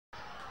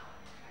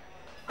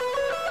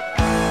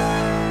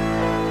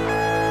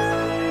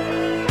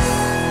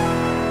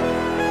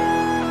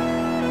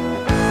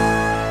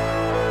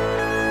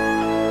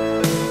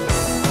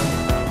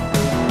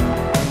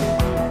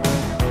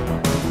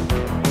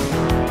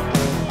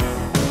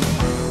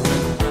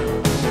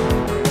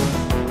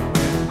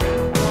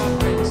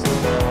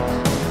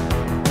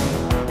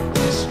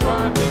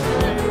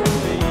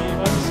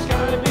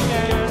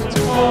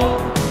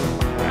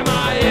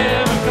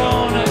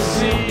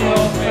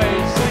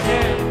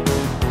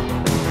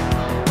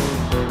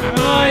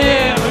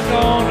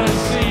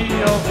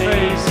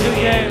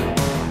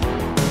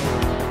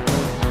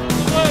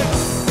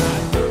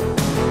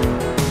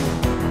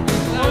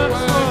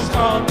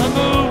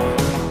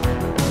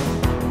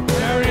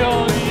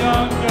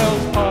young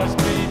girls pass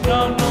me,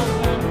 none of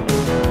them.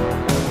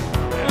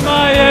 Am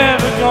I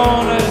ever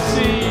gonna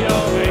see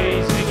your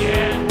face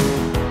again?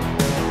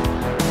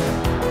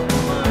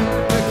 Am I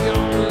ever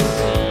gonna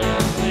see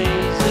your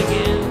face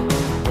again?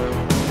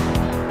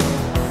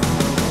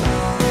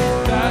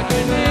 Back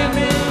in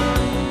me,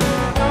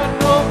 got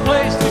no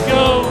place to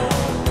go.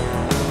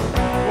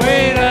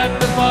 Wait at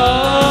the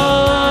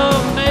bar,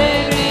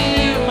 maybe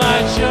you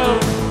might show.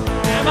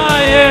 Am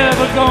I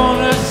ever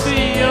gonna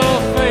see your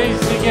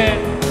face again?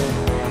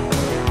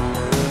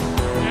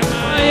 Am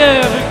I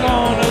ever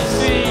gonna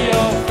see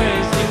your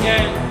face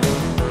again?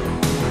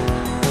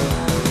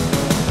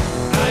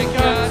 I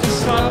got to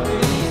stop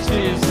these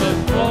tears that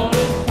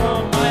falling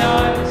from my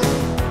eyes.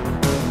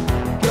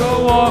 Go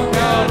walk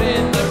out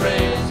in the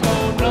rain so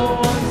no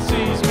one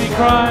sees me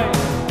cry.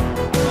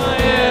 Am I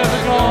ever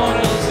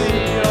gonna see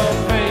your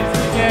face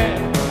again?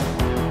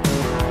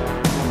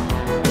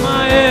 Am I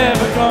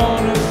ever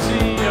gonna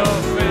see your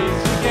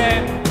face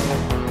again?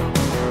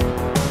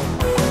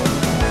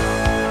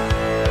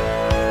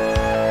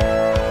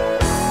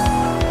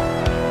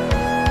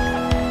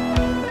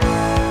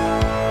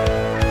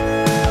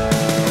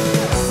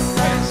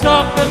 Can't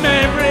stop the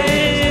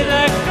memory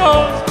that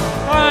goes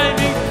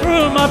climbing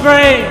through my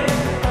brain.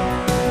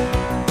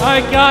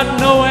 I got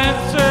no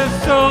answers,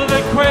 so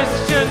the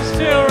questions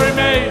still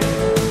remain.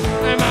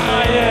 Am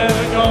I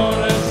ever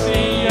gonna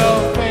see your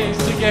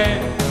face again?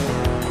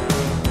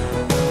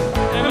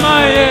 Am I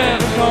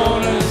ever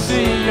gonna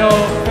see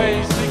your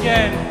face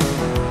again?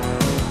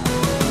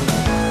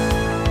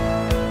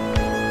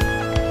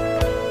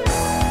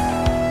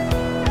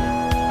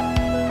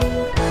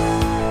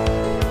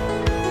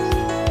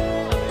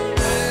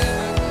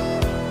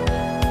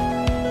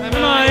 Am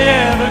I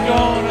ever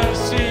gonna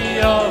see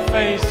your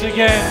face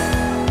again?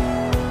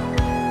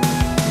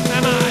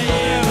 Am I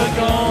ever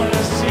gonna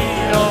see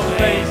your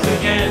face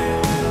again?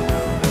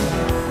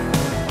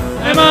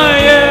 Am I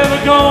ever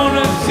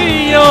gonna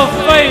see your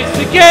face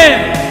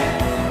again?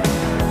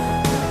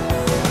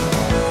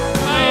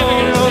 Am I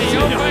ever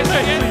gonna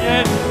see your face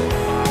again?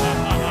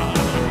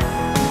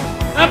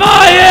 Am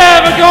I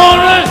ever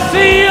gonna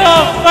see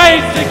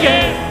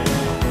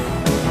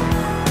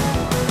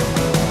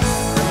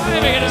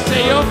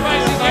your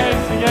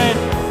face again?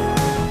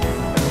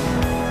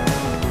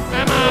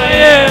 Am I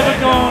ever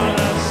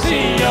gonna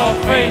see your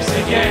face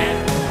again?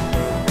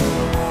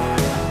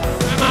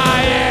 Am I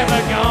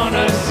ever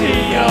gonna see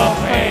your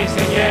face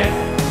again?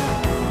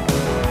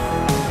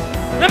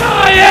 Am I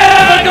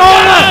ever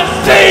gonna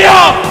see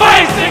your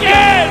face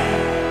again?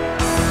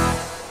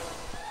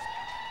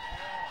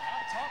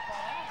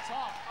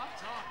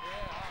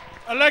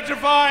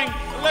 Electrifying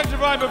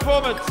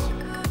performance.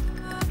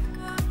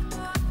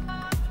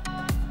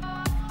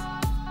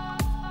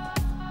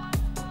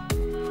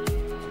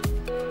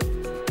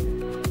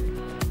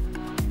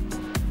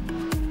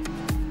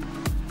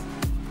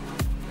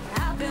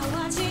 I've been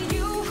watching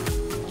you,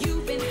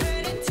 you've been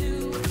hurting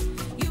too.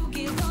 You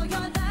give all your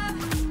love,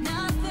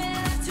 nothing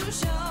left to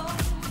show.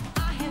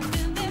 I have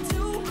been there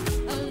too,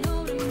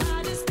 alone in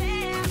my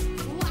despair.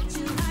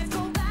 Watching life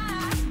go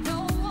by, no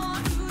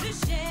one who to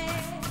share.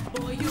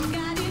 Boy, you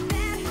got it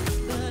bad,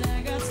 but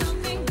I got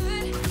something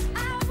good. I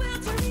will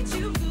treat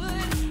you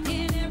good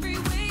in every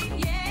way,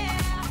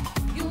 yeah.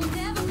 You'll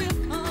never feel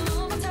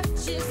alone,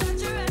 touch is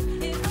such a rush,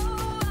 it's over.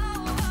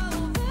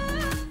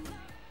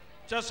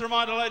 Just a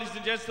reminder, ladies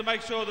and gents, to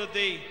make sure that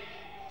the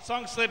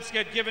song slips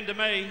get given to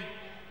me.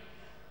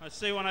 I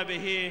see one over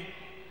here.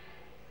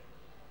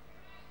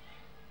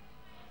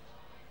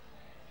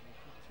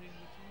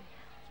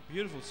 It's a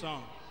beautiful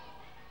song.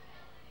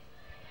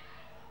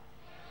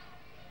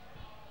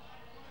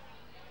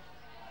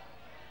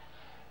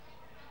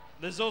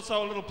 There's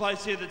also a little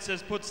place here that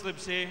says put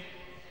slips here.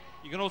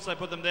 You can also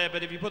put them there,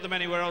 but if you put them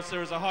anywhere else,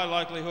 there is a high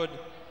likelihood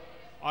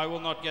I will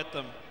not get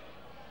them.